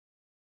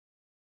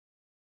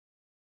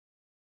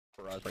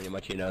for us pretty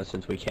much, you know,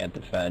 since we can't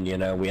defend, you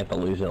know, we have to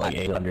lose it like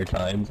 800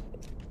 times.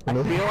 I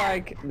feel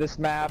like this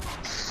map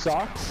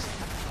sucks.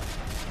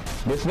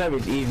 This map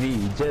is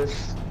easy,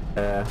 just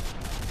the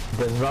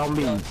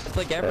zombies. It's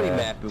like every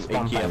map a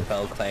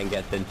GFL clan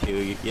gets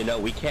into, you know,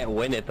 we can't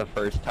win it the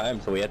first time,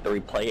 so we have to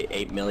replay it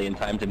 8 million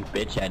times and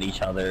bitch at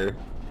each other.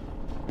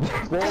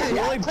 Well,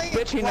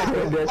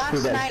 Dude,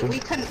 last night we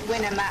couldn't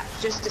win a map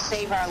just to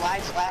save our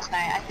lives last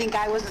night. I think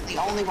I wasn't the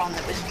only one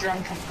that was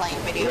drunk and playing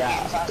video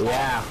games last night.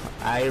 Yeah,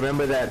 I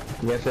remember that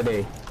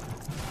yesterday.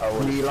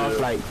 We lost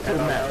like 2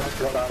 maps.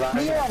 We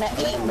were on an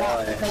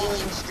 8-month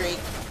failing streak.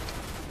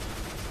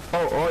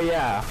 Oh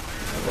yeah.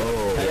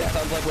 Oh, It yeah.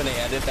 sounds like when they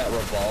added that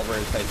revolver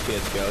inside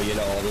CSGO, you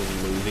know, all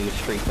those losing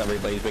streaks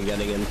everybody's been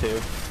getting into.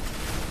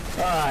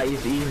 Ah,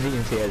 it's easy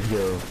in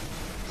CSGO.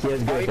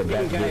 CSGO is the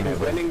best game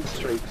ever. Winning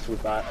streaks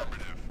with that.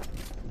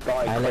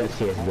 I like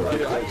CSGO.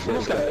 Dude, I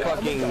just got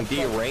fucking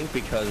D-ranked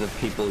because of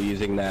people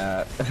using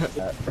that.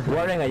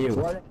 What rank are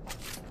you?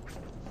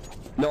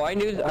 No, I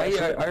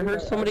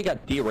heard somebody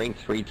got D-ranked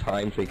 3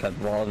 times because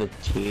of all the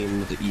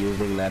teams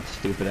using that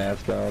stupid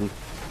ass gun.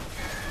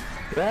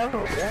 Well,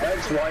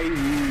 That's why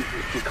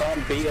if you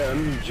can't beat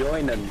them,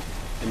 join them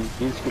and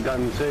use the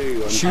gun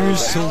too.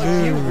 Choose to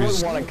You would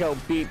lose. want to go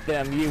beat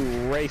them, you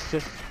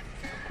racist.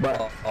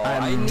 but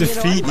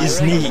Defeat is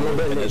neat.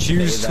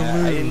 Choose to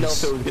I didn't know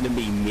if lose. it was gonna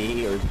be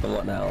me or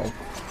someone else.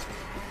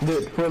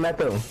 dude, full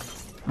metal.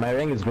 My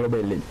rank is global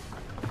elite.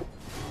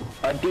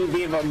 I do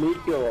leave a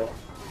Miko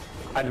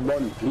and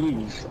one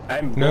please.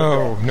 I'm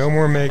No, no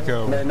more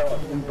Mako. No,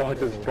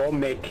 Brothers,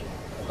 Bromic.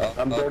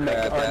 I'm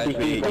Bromic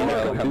RDP. You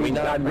know, have we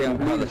not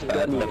figured out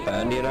how to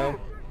defend, you know?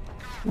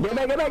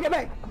 Get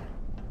back!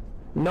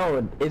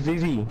 No, it's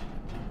easy.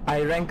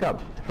 I rank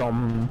up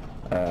from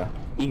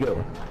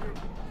Eagle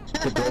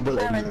to global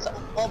elite. Aaron's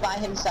all by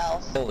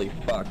himself. Holy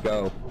fuck,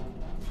 go.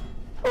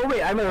 Oh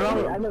wait, I'm in the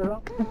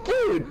wrong.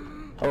 Dude.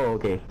 Oh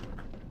okay.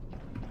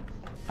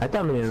 I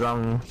thought I'm in the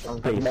wrong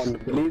place. Come on,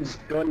 please,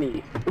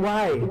 Johnny.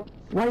 Why?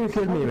 Why you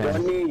kill me, man?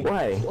 Johnny.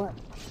 Why?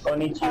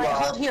 Konnichiwa.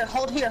 Alright,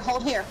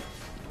 hold here.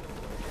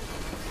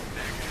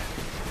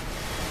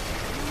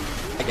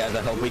 Hey guys,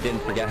 I hope we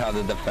didn't forget how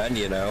to defend,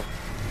 you know?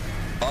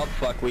 Oh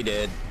fuck, we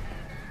did.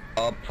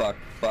 Oh fuck.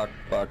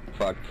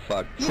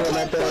 You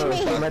can't kill me!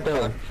 Full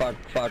metal. Fuck.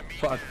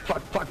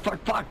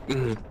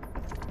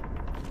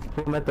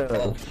 Full metal.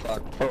 Oh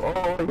fuck.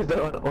 Oh, he's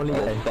the only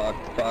Oh guy.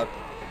 fuck.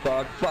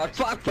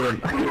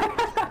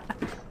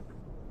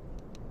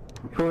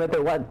 Full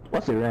metal,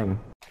 what's your rank?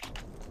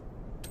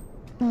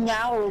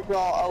 Now we're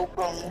all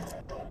open.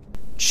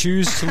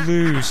 Choose to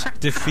lose.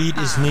 Defeat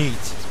is neat.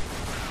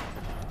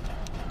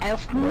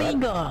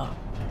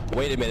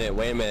 Wait a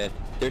minute.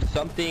 There's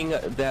something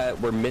that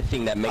we're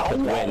missing that makes us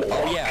win.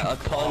 Oh yeah,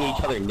 calling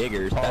each other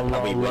niggers. That's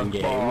how we win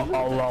games.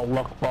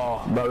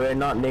 But we're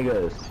not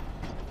niggers.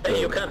 Hey,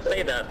 you can't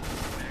say that.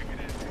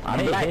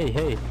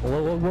 Hey.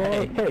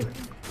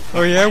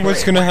 Oh yeah,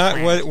 what's gonna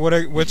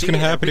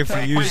happen if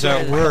we use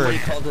that word?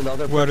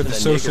 What are the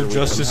social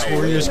justice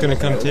warriors gonna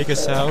come take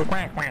us out?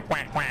 Did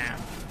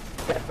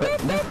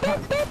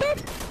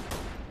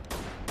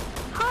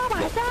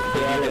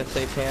you just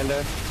say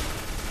panda?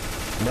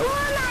 Nope.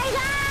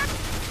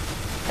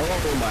 Oh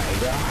my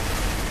god!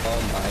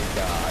 Oh my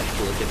gosh,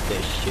 look at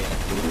this shit.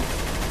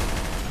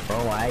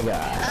 Oh my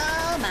god.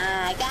 Oh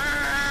my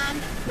god!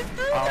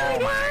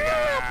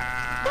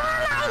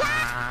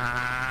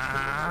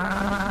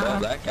 Well,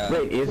 that guy.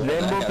 Wait, is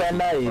Rainbow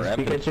Panda is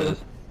Pikachu?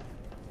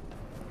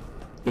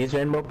 Is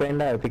Rainbow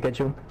Panda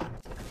Pikachu?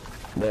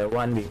 The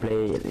one we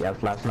played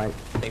last night.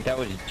 I think that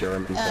was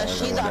German.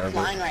 She's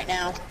offline right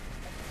now.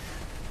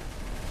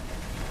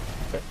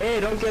 Hey,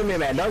 don't kill me,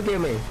 man. Don't kill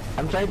me.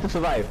 I'm trying to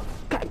survive.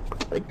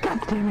 God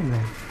damn it,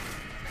 man.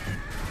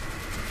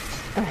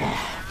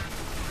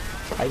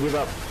 I give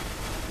up.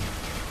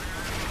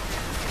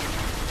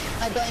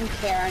 I blame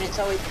Karen, it's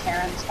always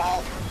Karen's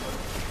fault.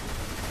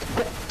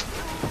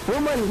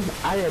 Woman,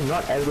 I am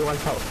not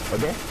everyone's fault,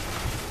 okay?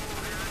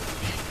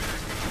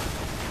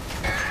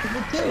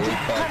 Dude, you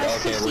have a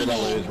Okay, sissy we're gonna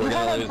name. lose, we're You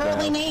gonna have a lose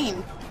girly now.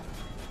 name.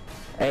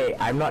 Hey,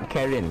 I'm not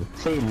Karen.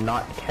 Say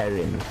not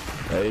Karen.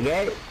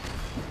 Okay?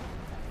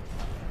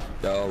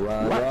 Go,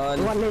 run.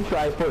 What name should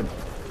I put?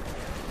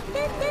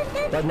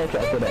 What name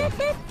should I put then?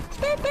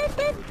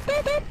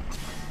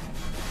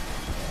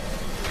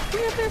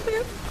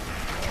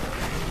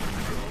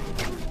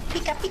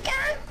 Pika pika!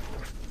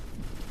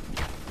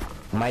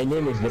 My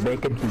name is the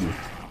Bacon Key.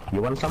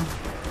 You want some?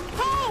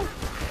 Hey!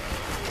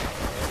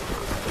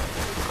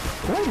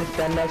 Why the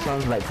panda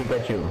sounds like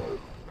Pikachu?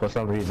 For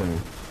some reason.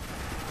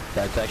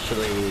 That's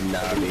actually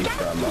Navi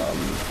from,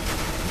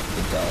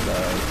 the Zelda.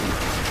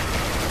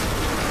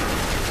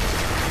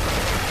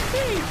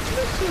 Hey,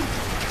 listen!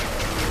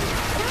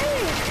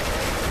 Hey!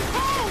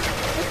 Hey!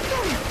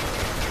 Listen!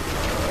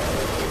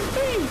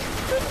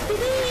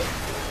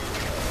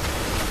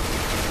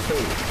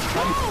 Hey,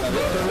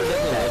 This server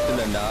doesn't listen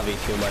to Navi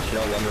too much, no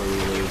wonder we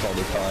lose all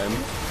the time.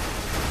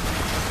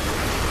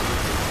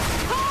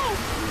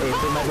 Hey,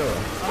 Tomato,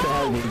 what the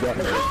hell you got?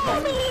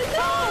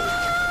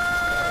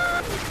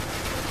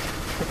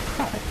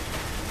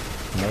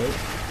 mate.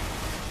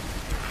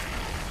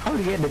 How do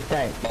you get the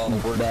tank? Oh,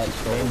 we're that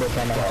so rainbow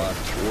kind of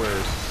fucked.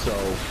 We're so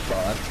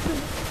fucked.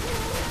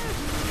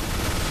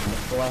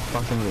 What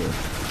fucking me?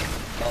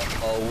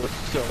 Oh, we're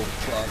so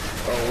fucked.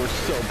 Oh, we're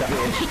so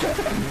bitched.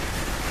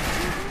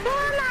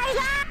 Oh my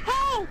god!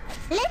 Hey!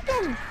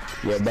 Listen!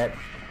 Yeah, that.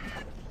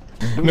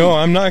 No,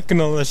 I'm not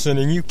gonna listen,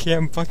 and you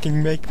can't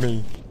fucking make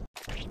me.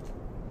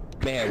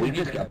 Man, we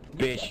just got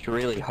bitched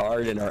really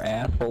hard in our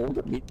asshole.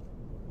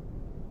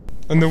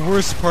 And the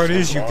worst part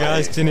is, you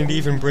guys didn't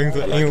even bring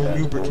the anal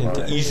lubricant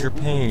to ease your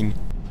pain.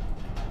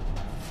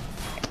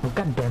 Oh,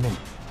 god damn it.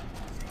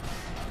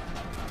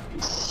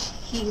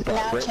 He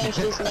now changed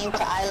his name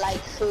to I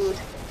Like Food.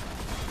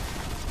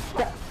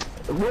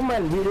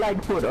 Woman, we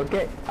like food,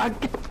 okay?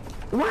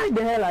 Why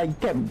the hell I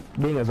kept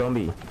being a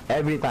zombie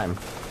every time?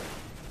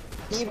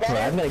 You better.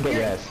 I'm gonna get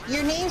your ass.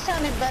 Your name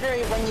sounded better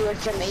when you were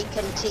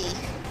Jamaican tea.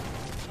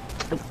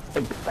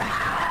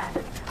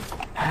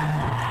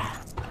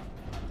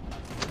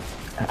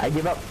 I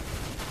give up.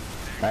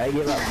 I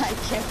give up. I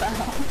give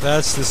up.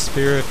 That's the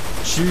spirit.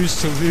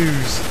 Choose to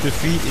lose.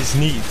 Defeat is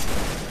neat.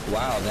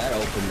 Wow, that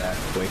opened that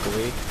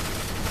quickly.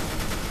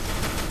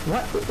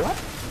 What? What?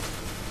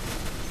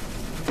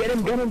 Get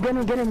him, get him, get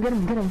him, get him, get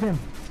him, get him, get him.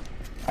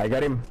 I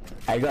got him.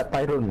 I got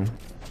Tyrone.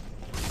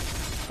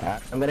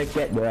 I'm gonna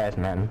get your ass,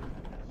 man.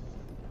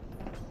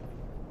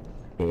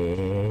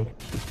 Hey.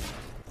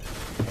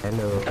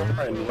 Hello.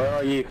 Cameron, where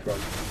are you from?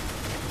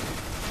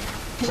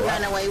 He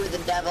ran away with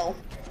the devil.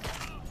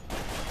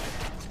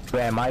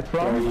 Where am I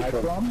from?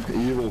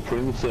 Evil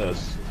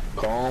princess,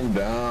 calm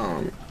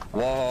down.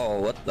 Whoa,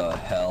 what the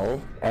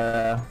hell?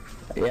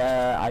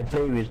 Yeah, I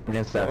played with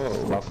Princess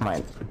last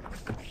night.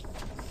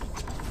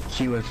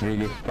 She was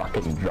really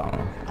fucking drunk,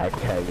 I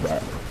tell you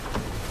that.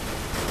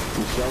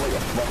 You sound like a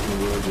fucking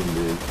virgin,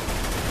 dude.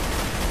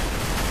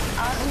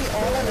 Aren't we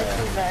all a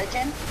little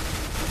virgin?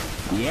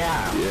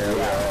 Yeah, Yeah,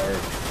 we are.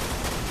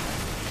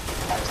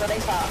 That's what I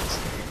thought.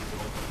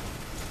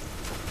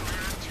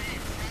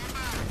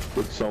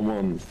 But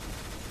someone,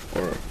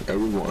 or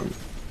everyone,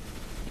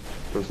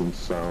 doesn't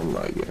sound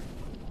like it.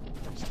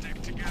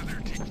 Stick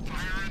together, keep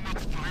fire in the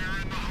hole.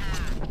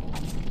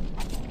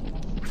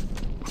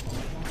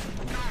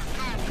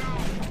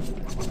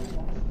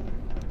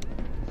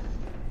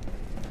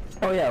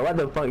 Oh yeah, what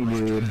the fuck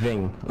did you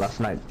drink last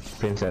night,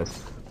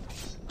 Princess?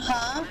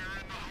 Huh?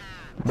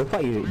 The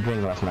fuck you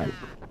drink last night?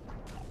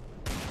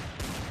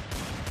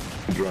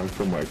 Drunk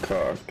from my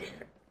cock.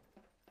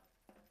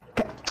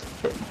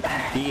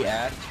 He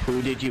asked,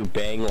 who did you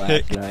bang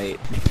last night?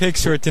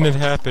 Pixar, it didn't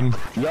happen.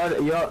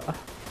 You're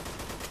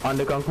on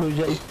the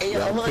conclusion. Hey,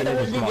 who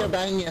did you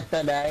bang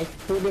yesterday?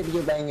 Who did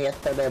you bang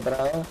yesterday,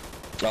 bro?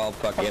 Oh,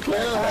 fuck it.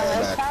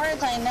 As far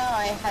as I know,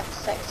 I had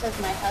sex with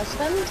my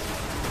husband.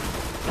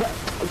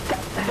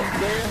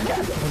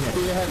 Do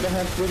you have the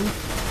husband?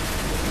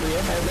 Do you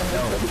have the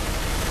husband?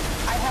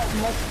 I have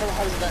multiple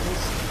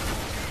husbands.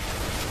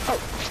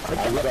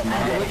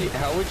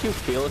 How would you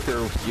feel if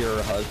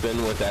your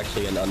husband was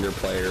actually an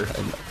underplayer?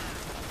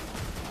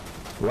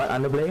 What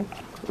underplay?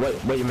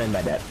 What do you mean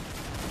by that?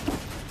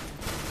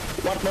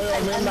 What do you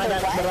mean by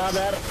that,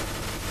 brother?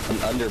 An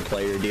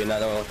underplayer, do you not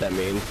know what that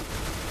means?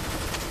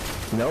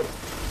 Nope.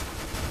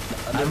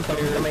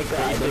 Underplayer is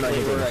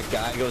basically where a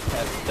guy goes to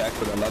have sex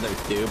with another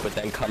dude, but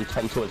then comes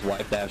home to his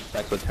wife to have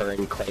sex with her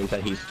and claims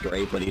that he's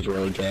straight, but he's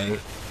really gay.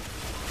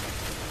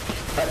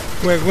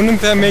 Wait, wouldn't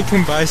that make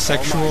him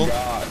bisexual? Oh my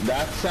god,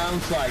 that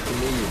sounds like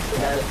me.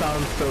 That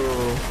sounds so...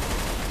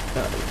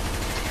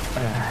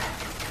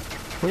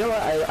 you know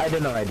what, I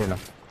don't know,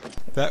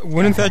 That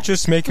wouldn't that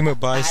just make him a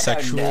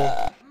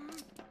bisexual?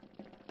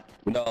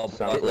 No,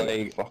 but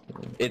like,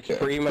 it's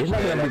pretty much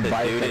not that gonna be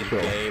the dude is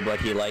bisexual. gay, but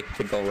he likes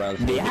to go around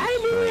saying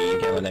he's straight, you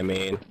get what I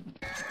mean?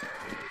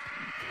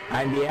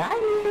 I'm behind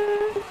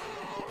you.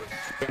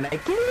 Can I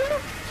kill you?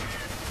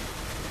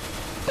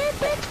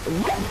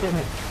 God damn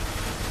it.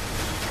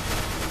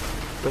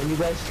 Can you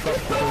guys stop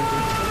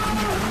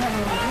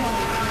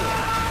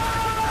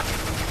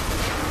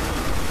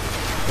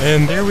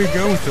And there we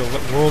go with the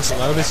world's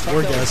loudest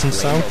orgasm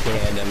sound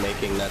clip. And I'm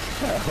making that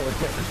sound.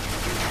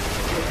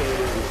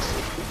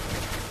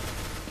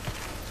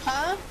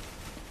 Huh?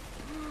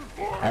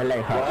 I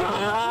like her.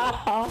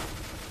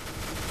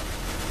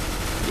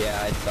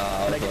 Yeah, I saw.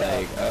 I was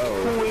like, oh.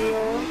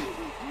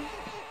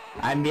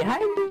 I'm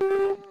behind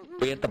you.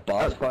 We at the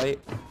boss fight?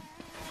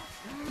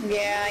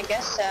 Yeah, I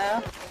guess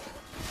so.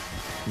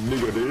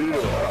 Nigga, dude.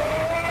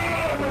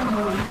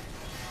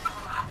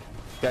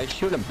 Guys,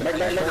 shoot him back.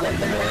 Man, what is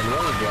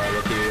wrong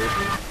with you?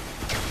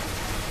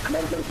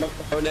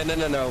 Oh,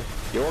 no.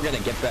 You're gonna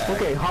get back.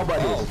 Okay, how about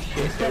Oh, this?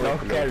 shit. Instead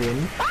of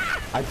carrying,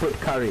 I put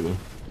curry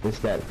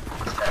instead.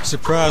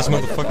 Surprise,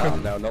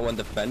 motherfucker. No, no one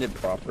defended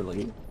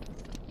properly.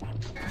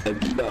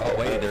 Oh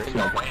wait, there's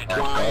no.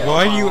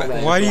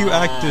 Why do you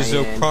act as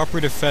though proper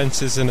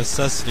defense is a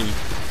necessity?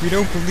 We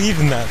don't believe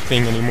in that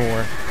thing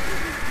anymore.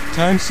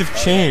 Times have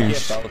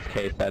changed. In GFL's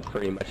case, that's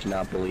pretty much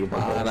not believable.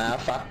 Nah,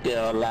 fuck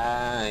your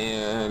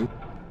lion.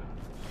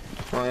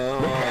 My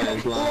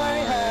always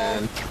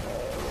lying.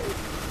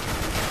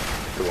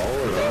 Oh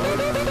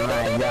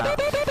my god.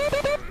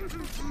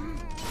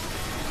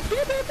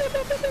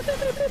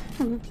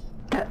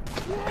 God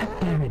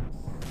damn it.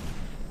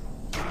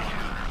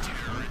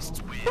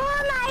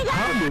 Oh my god!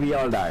 How did we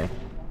all die?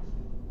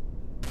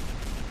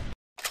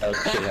 That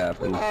shit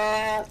happened.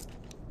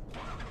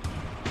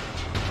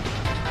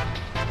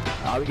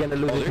 Are we gonna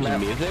lose this there's map?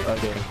 music?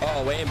 Okay.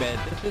 Oh, wait a minute.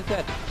 This is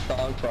that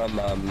song from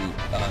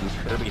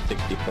Kirby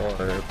 64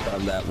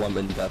 from that one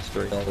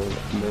industrial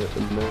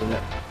moon.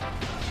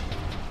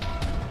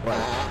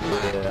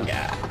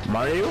 Yeah.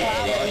 Mario?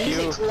 Yeah, the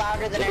music's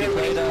louder than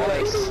everybody's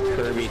voice.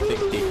 Kirby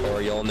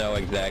 64, you'll know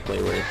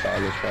exactly where the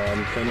song is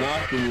from. Turn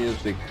off the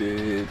music,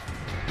 dude.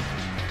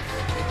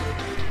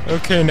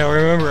 Okay, now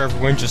remember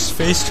everyone, just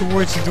face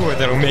towards the door.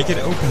 That'll make it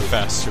open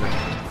faster.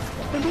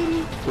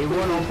 It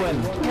won't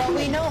open. Well,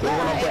 we know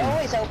that. It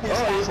always opens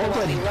faster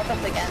when we rub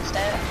up against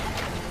it.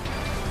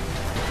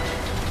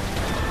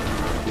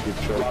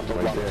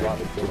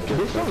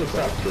 This one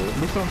sucks.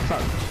 This one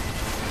sucks.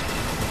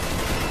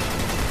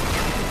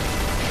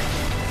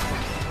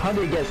 How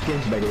do you get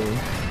skins, by the way?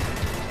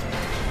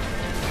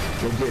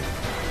 Legit.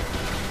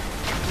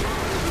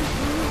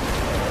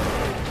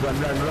 Run.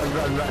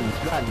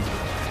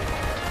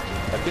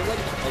 I feel like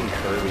playing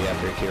Kirby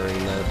after hearing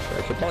this.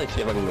 I should probably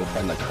see if I can go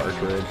find the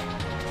cartridge.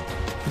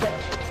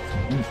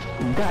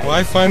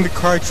 Why find the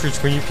cartridge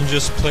when you can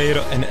just play it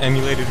an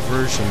emulated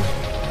version?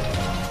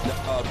 No,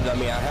 because I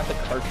mean, I have the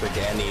cartridge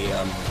and the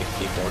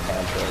 64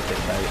 console.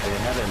 I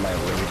have it in my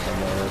room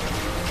somewhere.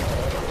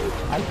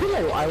 I feel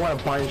like I want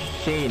to punch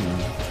Shane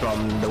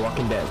from The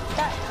Walking Dead.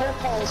 That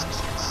purple is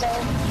so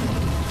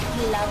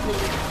lovely.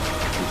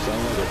 You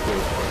sound like a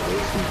good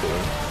listen to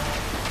it.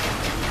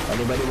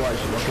 Anybody watch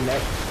Walking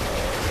Dead?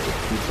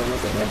 You sound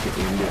like a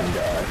fucking Indian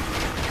guy.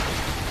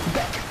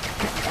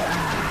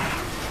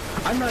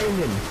 I'm not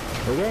Indian,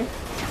 okay?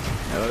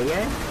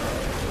 Okay?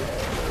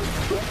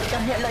 What the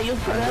hell are you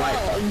from?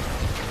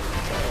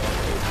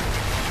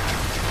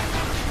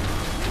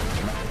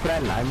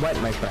 Friend, I'm white,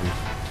 my friend.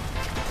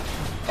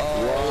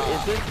 Oh,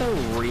 is this a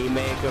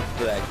remake of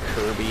that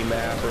Kirby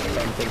map or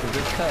something? Because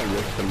this kind of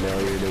looks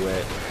familiar to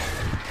it.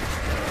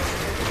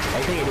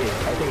 I think it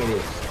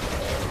is.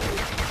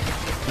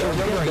 No,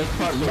 remember I this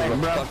part, was so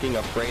bro. fucking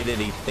afraid of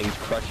these things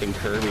crushing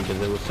Kirby because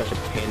it was such a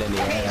pain in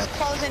the Okay, ass. it's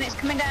closing. It's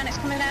coming down. Be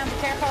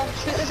careful.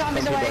 Shoot the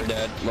zombies Some away. people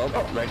are dead. Well,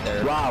 right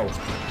there. Wow.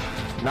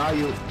 Now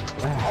you...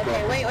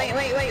 Okay, wait.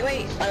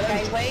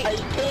 Guys, wait. I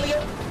kill you.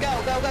 Go.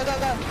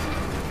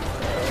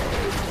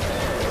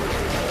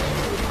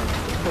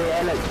 Hey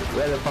Alex,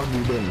 where the fuck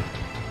you been?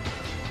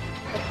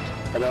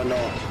 I don't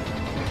know.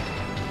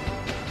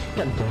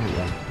 God damn it,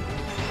 man.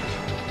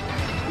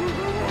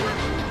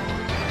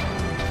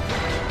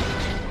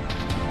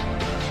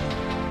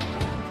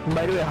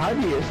 By the way, how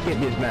do you escape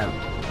this map?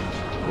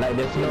 Like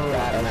there's no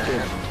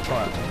escape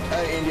spot.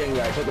 Hey, Indian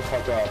guy, shut the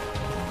fuck up.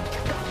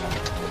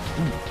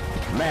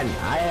 Man,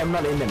 I am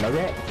not Indian,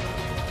 okay?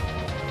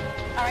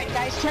 Alright,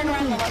 guys, turn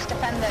around and let's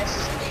defend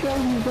this. Let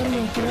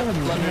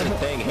them under the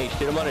thing. Hey,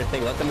 shoot them under the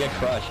thing. Let them get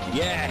crushed.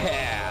 Yeah!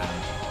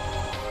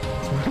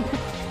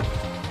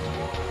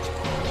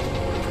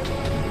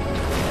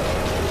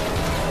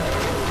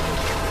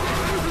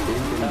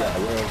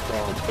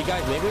 Hey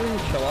guys, maybe we can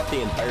show off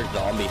the entire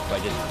zombies by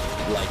just,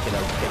 like,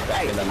 kick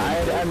back in them.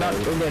 I'm not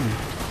Indian.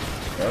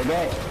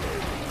 Okay.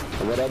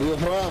 Where are you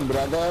from,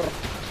 brother?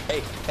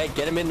 Hey,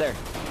 get him in there.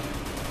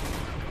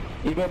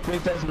 Even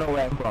princess know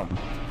where I'm from,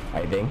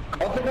 I think.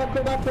 Oh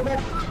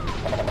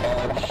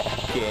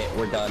shit,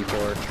 we're done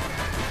for.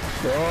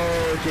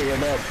 Oh shit,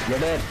 you're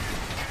dead.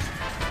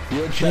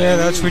 Yeah,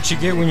 that's what you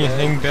get when you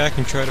hang back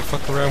and try to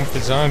fuck around with the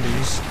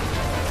zombies.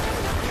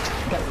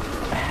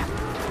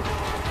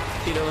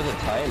 See, there was a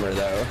timer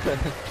though.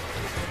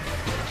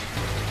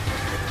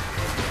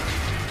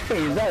 Hey,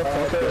 is that a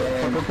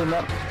 42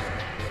 map?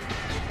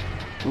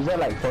 Is that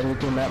like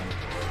 42 map?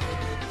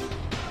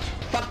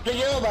 Fuck to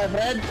you, my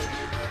friend.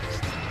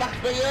 Fuck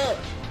to you.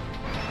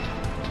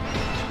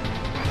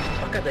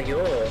 Fuck to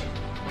you.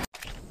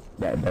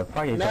 The fuck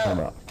are you talking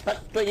about? Fuck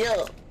to you.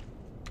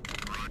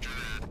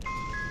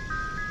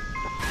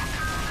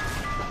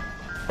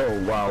 Oh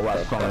wow,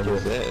 what song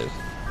is this?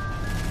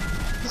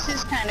 This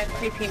is kind of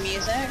creepy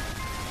music.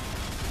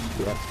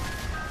 Yep.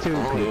 Too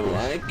Oh, you creepy.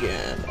 like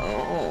it?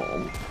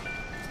 Oh.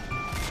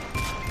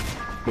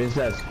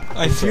 Princess.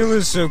 I feel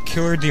as though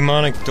killer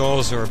demonic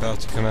dolls are about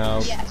to come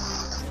out.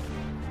 Yes.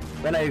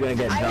 When are you gonna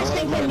get I was down?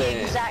 thinking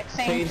the exact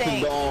same Change the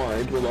thing. door,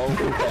 it will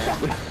open fast.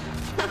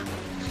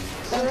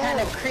 Some kind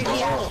of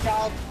creepy ass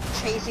doll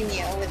chasing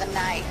you with a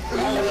knife.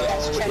 Maybe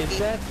that's Chucky. Is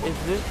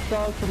this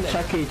song from the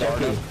Chucky.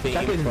 theme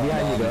Chucky's from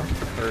behind you, though.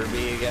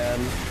 Kirby again?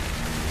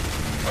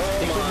 Oh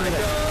my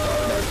god!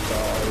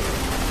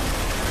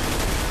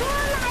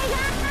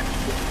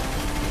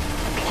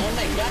 Oh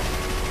my god.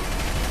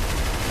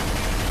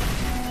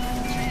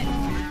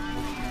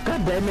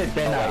 God damn it,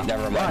 Ben. Oh wait,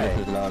 never mind,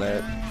 this is not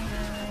it.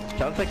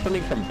 Sounds like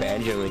something from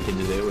Banjo and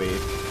Kazooie.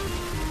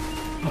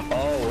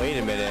 Oh, wait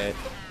a minute.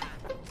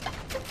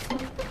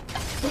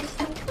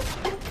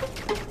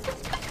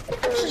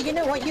 Actually, you know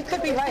know what? You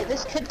could be right.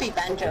 This could be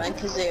Banjo and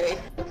Kazooie.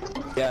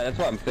 Yeah, that's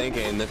what I'm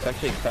thinking. This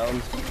actually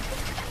sounds...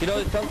 You know,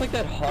 it sounds like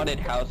that haunted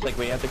house, like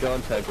we have to go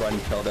into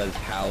Gruntilda's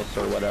house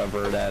or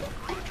whatever, that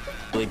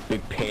like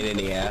big pain in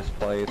the ass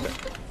place.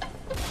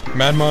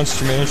 Mad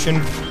Monster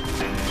Mansion.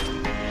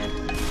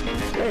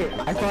 Hey,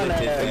 I found a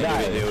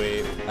guy.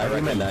 I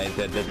recognize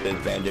that this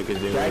is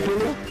Banjo-Kazooie. Should I kill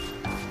you?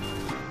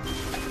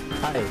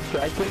 Hi,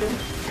 should I kill him?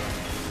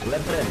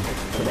 Let's run.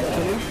 Should I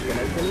kill him? Can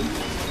I kill him?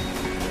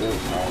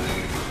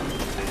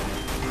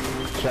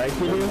 Should I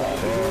kill him?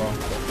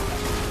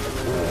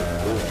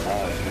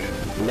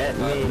 Let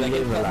me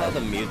live a life. The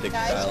music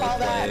Guys, style fall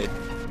is back.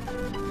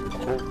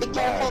 played. Be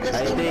careful, this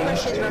thing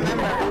pushes,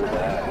 remember.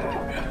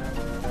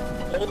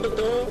 Hold the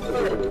door.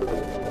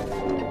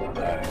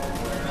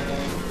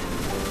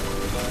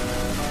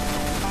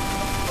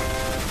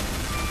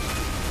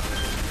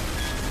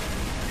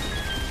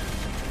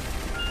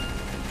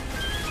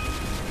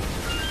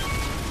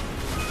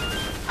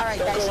 Alright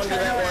guys, turn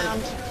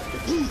around.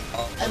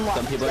 And watch.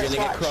 Some people are gonna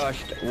get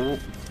crushed. Whoop.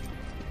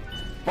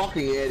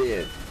 Fucking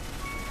idiot.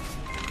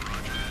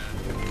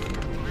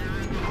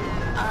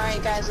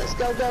 Alright guys, let's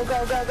go, go,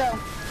 go, go, go.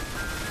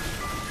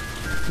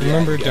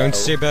 Remember, don't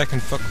stay back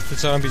and fuck with the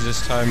zombies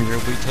this time, you'll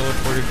be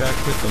teleported back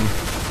with them.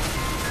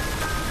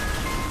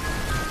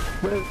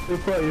 Where's the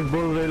fight? He's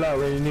both very loud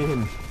when you need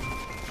him.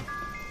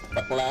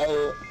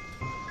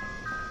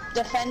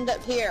 Defend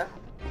up here.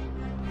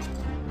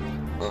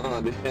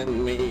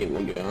 Defend me,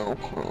 Miguel.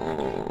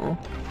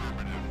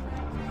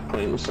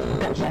 Claim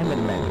God damn it,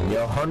 man.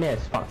 You're horny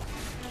as fuck.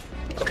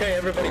 Okay,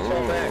 everybody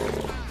fall back.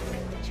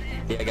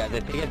 Yeah, guys, I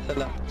think it's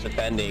enough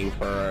defending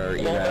for,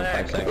 you know,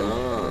 5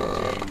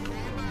 seconds.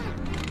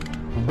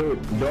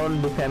 Dude,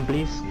 don't defend,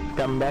 please.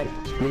 Come back,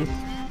 please.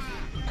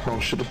 Oh,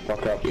 shut the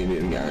fuck up,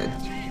 Indian guy.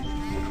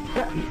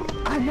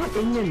 I'm not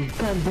Indian,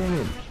 god damn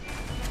it.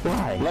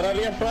 Why? Where are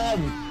you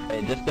from?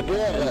 It just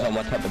depends on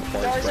what type of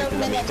points Doors break, 'cause I open,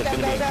 mean, if let's it's go,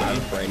 gonna be a go, go.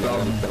 game frame, no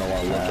one's gonna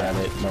wanna look at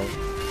it. No.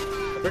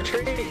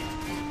 Retreat.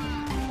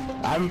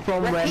 I'm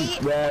from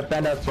Repeat. where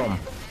Panda's from.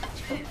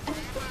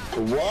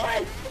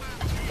 What?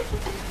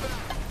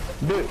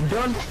 Dude,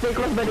 don't stay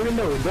close by the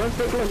window. Don't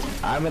stay close.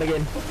 I'm gonna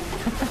get.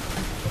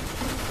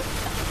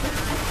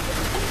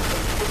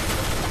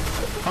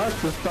 How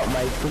to stop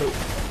my clip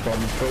from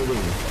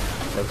folding?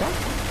 What's that?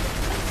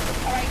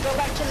 Alright, go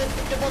back to the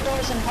double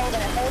doors and hold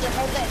it. Hold it,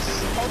 hold this.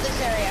 Hold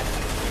this area.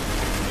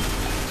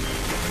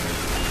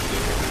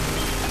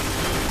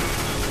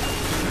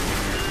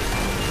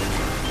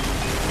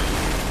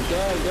 Go,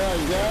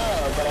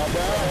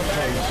 brother.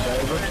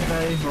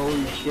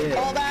 Holy shit.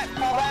 Fall back,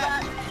 fall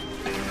back.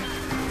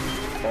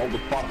 Hold the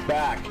fuck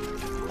back.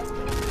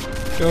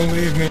 Don't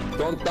leave me.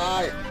 Don't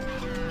die.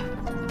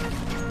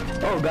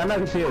 Oh, Ghana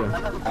is here.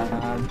 Not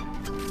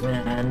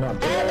And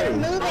they're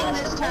moving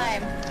this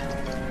time.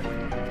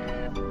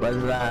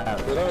 What's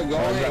that? Where are we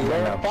going?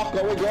 Where the fuck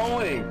are we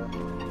going?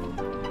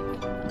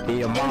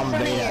 Your In mom front of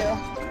there.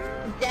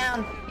 you. Down.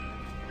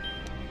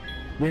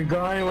 You're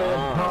going with a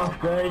tough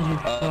guys, you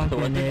So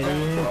fucking what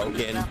idiot.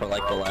 broken for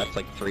like the last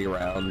like 3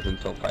 rounds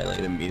until finally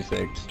the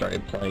music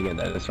started playing and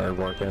then it started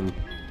working.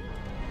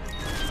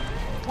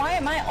 Why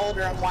am I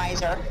older and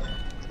wiser?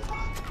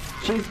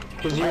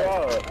 Because you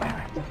are.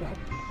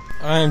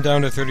 I am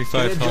down to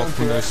 35 health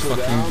from those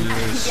fucking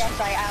viewers. Yes,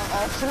 I am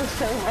also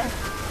sober.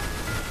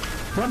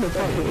 What the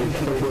fuck is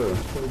sober?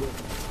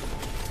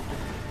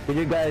 Could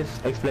you guys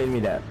explain me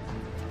that?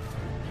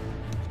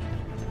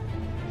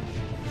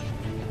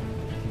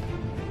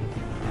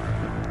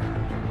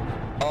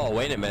 Oh,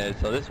 wait a minute,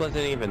 so this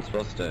wasn't even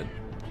supposed to...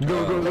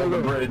 Go, Hold the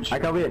bridge. I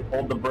can't wait.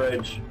 Hold the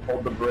bridge.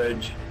 Hold the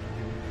bridge.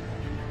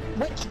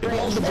 Which bridge?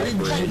 Hold the There's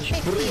bridge.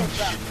 like 50 of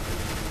them.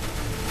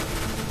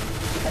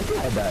 I think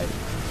I died.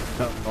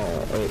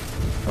 Oh, wait.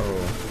 Oh.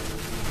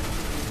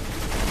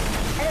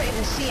 I don't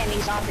even see any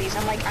zombies.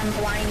 I'm like, I'm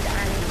blind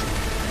and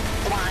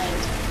blind.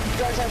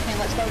 Doors open.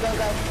 Let's go, go,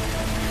 go.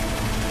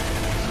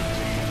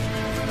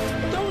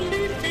 Don't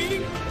leave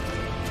me.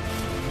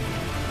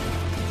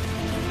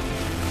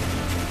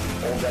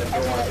 Hold that Okay,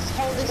 door. let's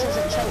hold this as a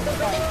choke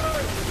point.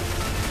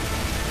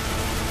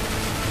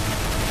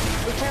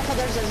 Be careful,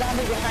 there's a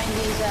zombie behind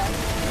these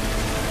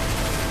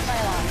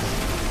pylons.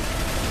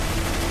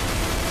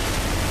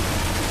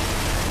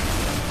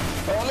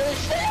 Holy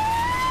shit!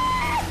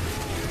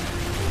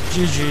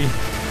 GG.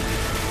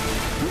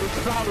 You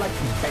sound like a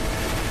big...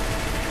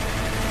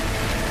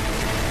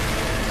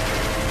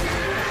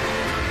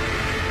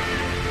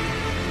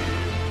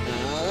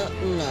 Oh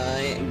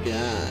my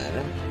god.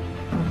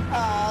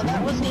 Oh, that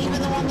wasn't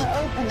even the one that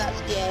opened.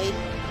 That's gay.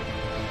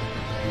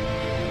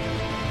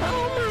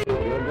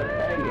 You're the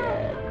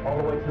faggot. All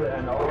the way to the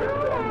end. All the way to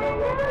the end. Go, go,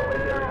 go.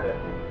 Right there, right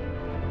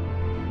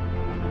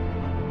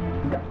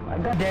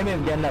there. God damn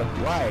it, Gandalf.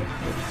 Why?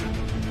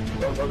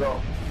 Go, go, go.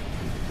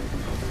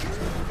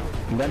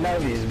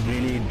 Gandalf is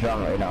really drunk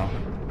right now.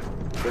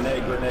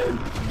 Grenade, grenade.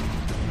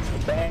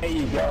 There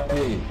you go.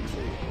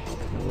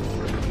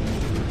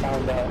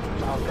 Found that.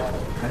 Found that.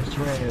 I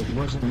swear it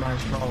wasn't my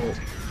fault.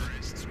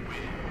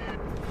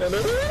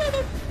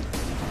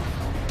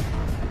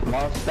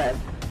 Small step.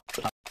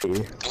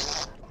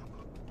 Where's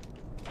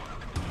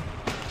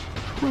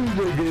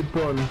the good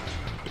one?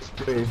 It's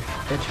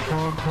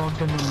 4 o'clock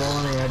in the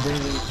morning, I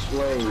didn't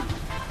sleep.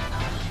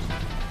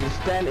 It's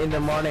 10 in the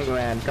morning,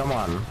 man, come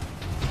on.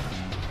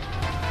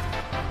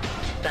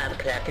 5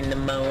 o'clock in the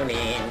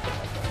morning.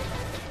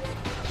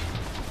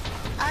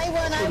 I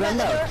won at the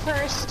door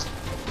first.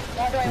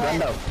 How do I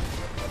win? I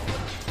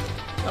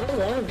don't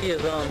want to be a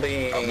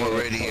zombie. I'm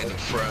already in the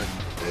front.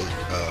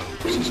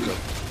 Cisco.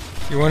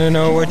 You want to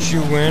know what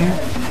you win?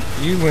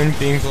 You win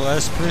being the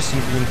last person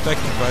to be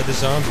infected by the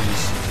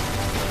zombies.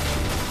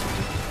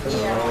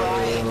 Yeah,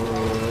 right.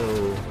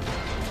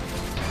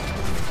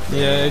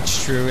 Yeah,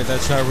 it's true.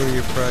 That's not really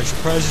your prize.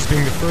 Your prize is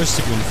being the first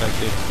to be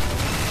infected.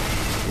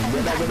 I'm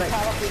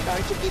probably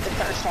going to be the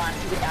first one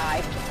to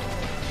die.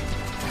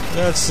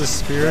 That's the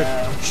spirit.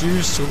 Yeah.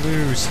 Choose to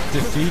lose.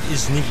 Defeat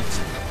is neat.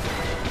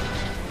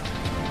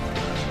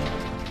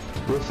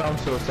 This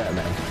sounds so sad,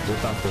 man. This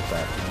sounds so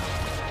sad.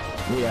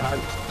 Yeah,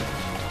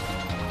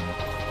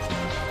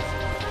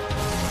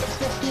 It's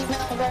the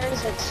female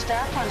verse that's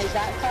strap on. Is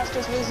that classed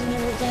as losing your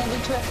virginity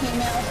to a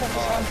female if it's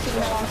on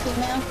female on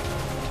female?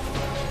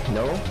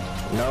 no.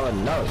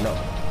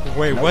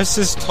 Wait, Nope. what's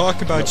this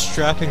talk about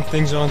strapping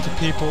things onto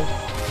people?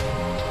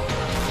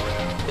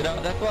 You know,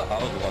 that's what I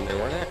was wondering.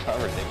 Where did that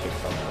conversation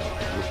come from?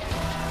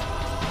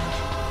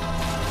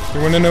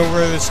 You want to know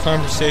where this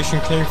conversation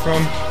came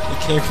from? It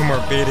came from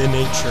our beta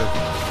nature.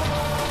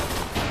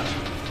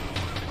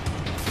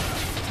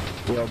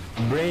 Your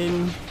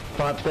brain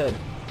farted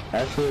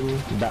as soon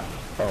that.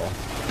 Oh.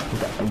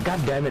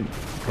 God damn it.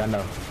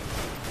 Gandalf.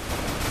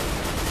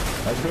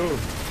 Let's go.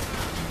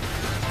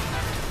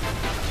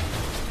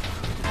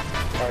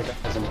 Alright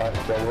guys, I'm back.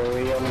 What were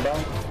we on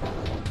about?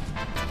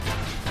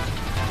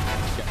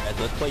 Guys,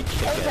 let's play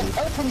chicken.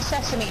 Open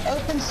sesame,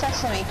 open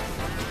sesame.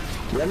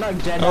 You're not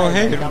Jedi. Oh,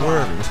 hey, man, it come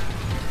worked.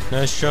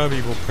 Nice job,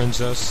 evil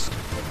princess.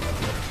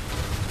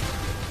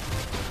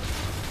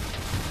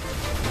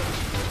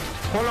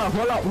 On.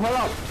 Hold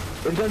up.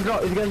 It's gonna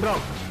drop.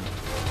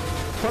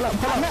 Hold up.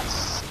 I'm not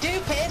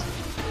stupid.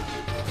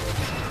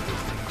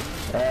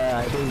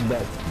 I think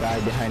that guy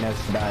behind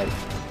us died.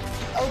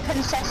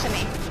 Open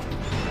sesame.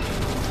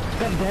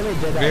 God damn it,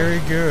 Jedi. Very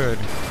good.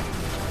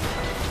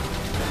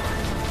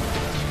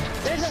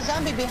 There's a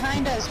zombie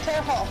behind us.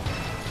 Careful.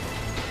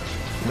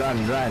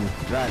 Run.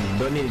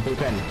 Don't need to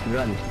defend.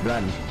 Run.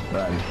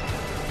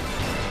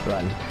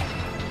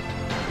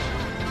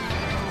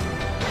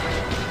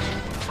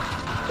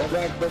 Go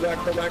back.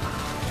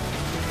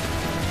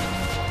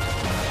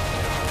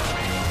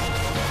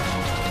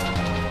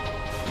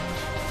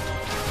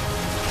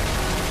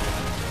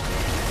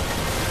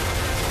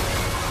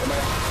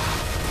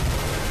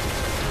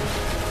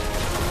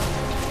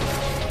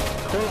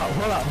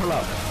 Hold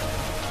up.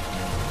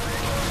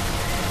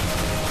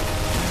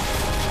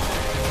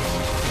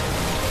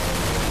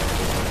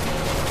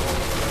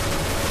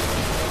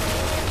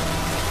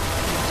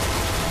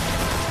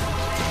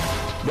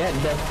 Get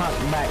the fuck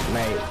back,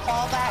 mate.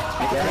 Fall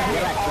back.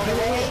 Get back. All the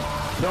way.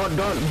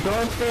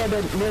 Don't stay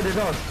near the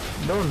door.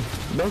 Don't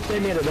stay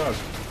near the door.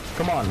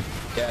 Come on.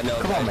 Yeah, no,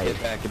 Come on, guys, mate.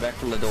 get back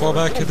from the door. Fall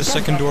back to the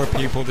second door,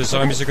 people. The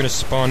zombies are gonna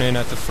spawn in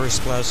at the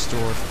first blast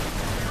door.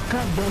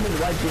 God damn it,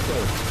 white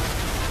people.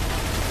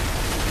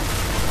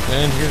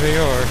 And here they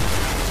are.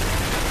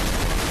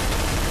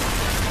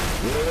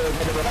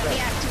 Let me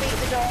activate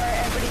the door.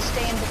 Everybody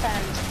stay and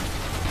defend.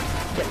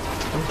 Get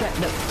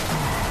them.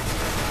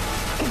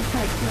 Get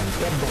back, man.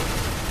 Get back.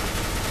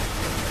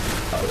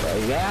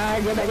 Alright, yeah,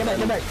 get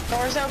back.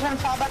 Doors open.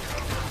 Fall back.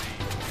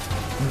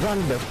 Run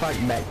the fuck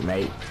back,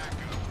 mate.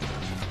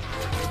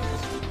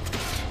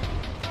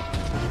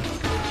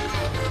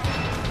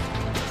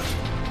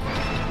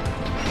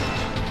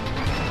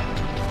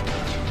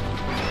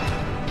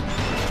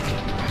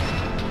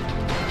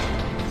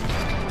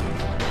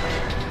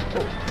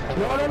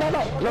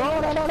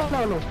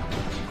 No.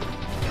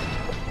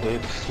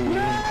 It's me.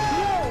 No.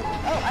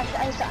 Oh,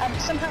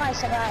 somehow I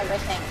survived. I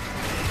think.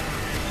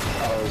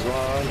 I was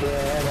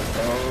wondering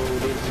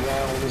if these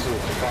rounds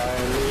would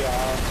finally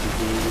off to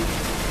be.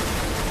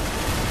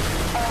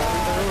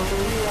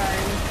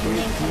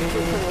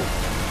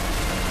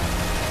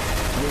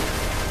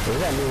 Was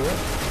that me?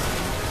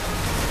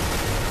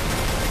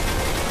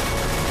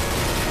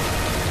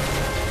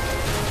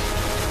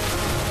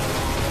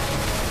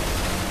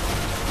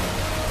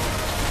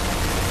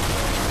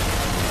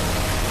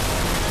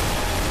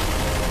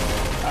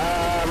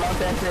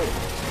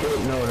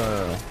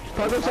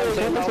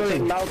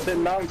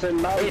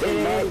 Mountain. No.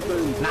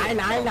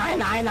 Mountain.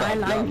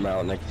 9.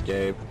 Mountain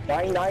escape.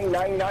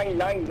 9.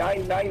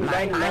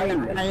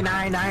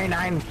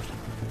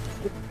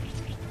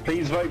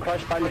 Please vote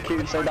Crash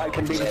Bandicoot so that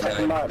can be the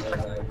second map.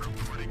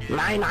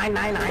 9.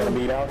 Gonna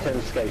be Mountain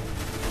Escape.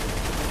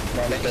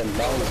 Mountain.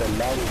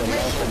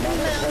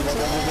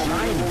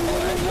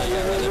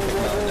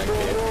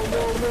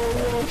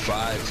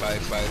 5.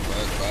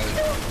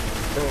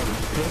 Boom.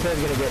 Princess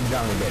gonna get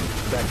drunk again.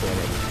 God damn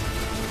it.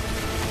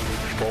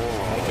 Oh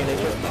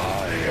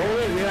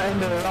wait, we are in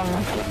the wrong.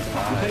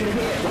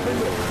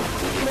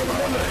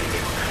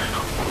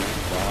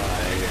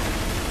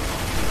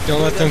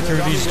 Don't let them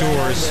through these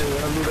doors.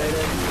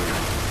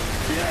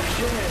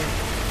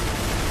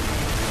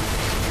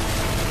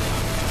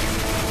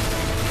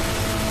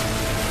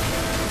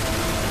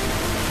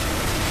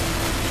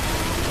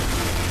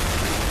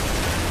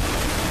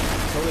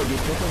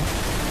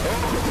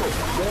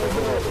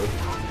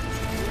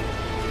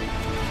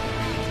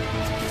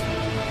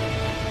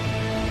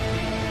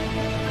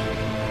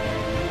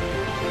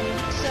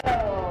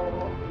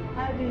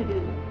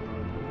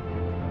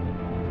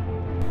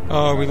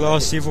 Oh, we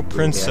lost Evil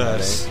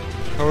Princess.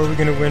 How are we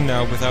gonna win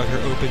now without her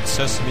open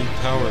sesame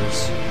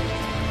powers?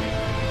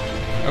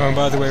 Oh, and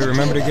by the way,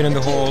 remember to get in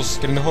the holes.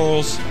 Get in the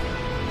holes.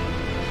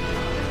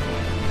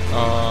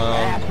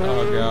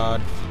 Oh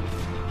god.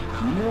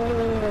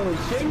 No,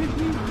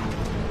 seriously?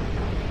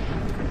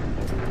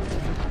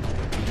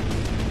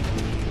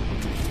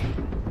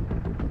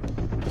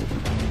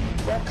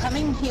 We're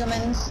coming,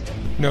 humans.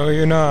 No,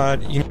 you're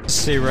not. You need to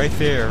stay right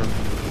there.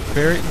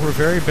 We're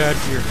very bad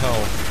for your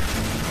health.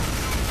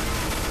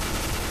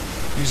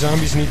 You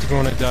zombies need to go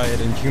on a diet,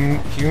 and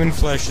human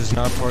flesh is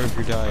not part of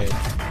your diet.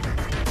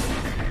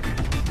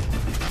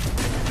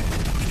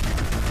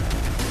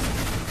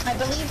 I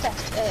believe that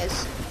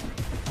is.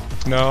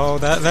 No,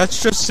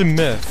 that's just a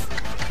myth.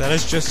 That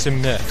is just a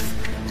myth.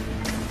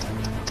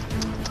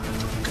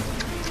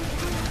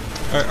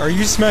 Are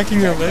you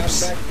smacking your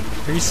lips?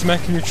 Are you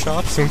smacking your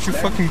chops? Don't you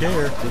fucking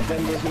dare.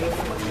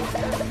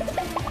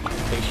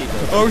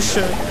 Oh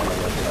shit.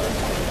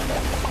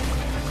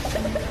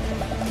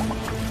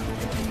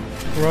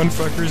 Run,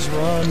 fuckers,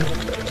 run.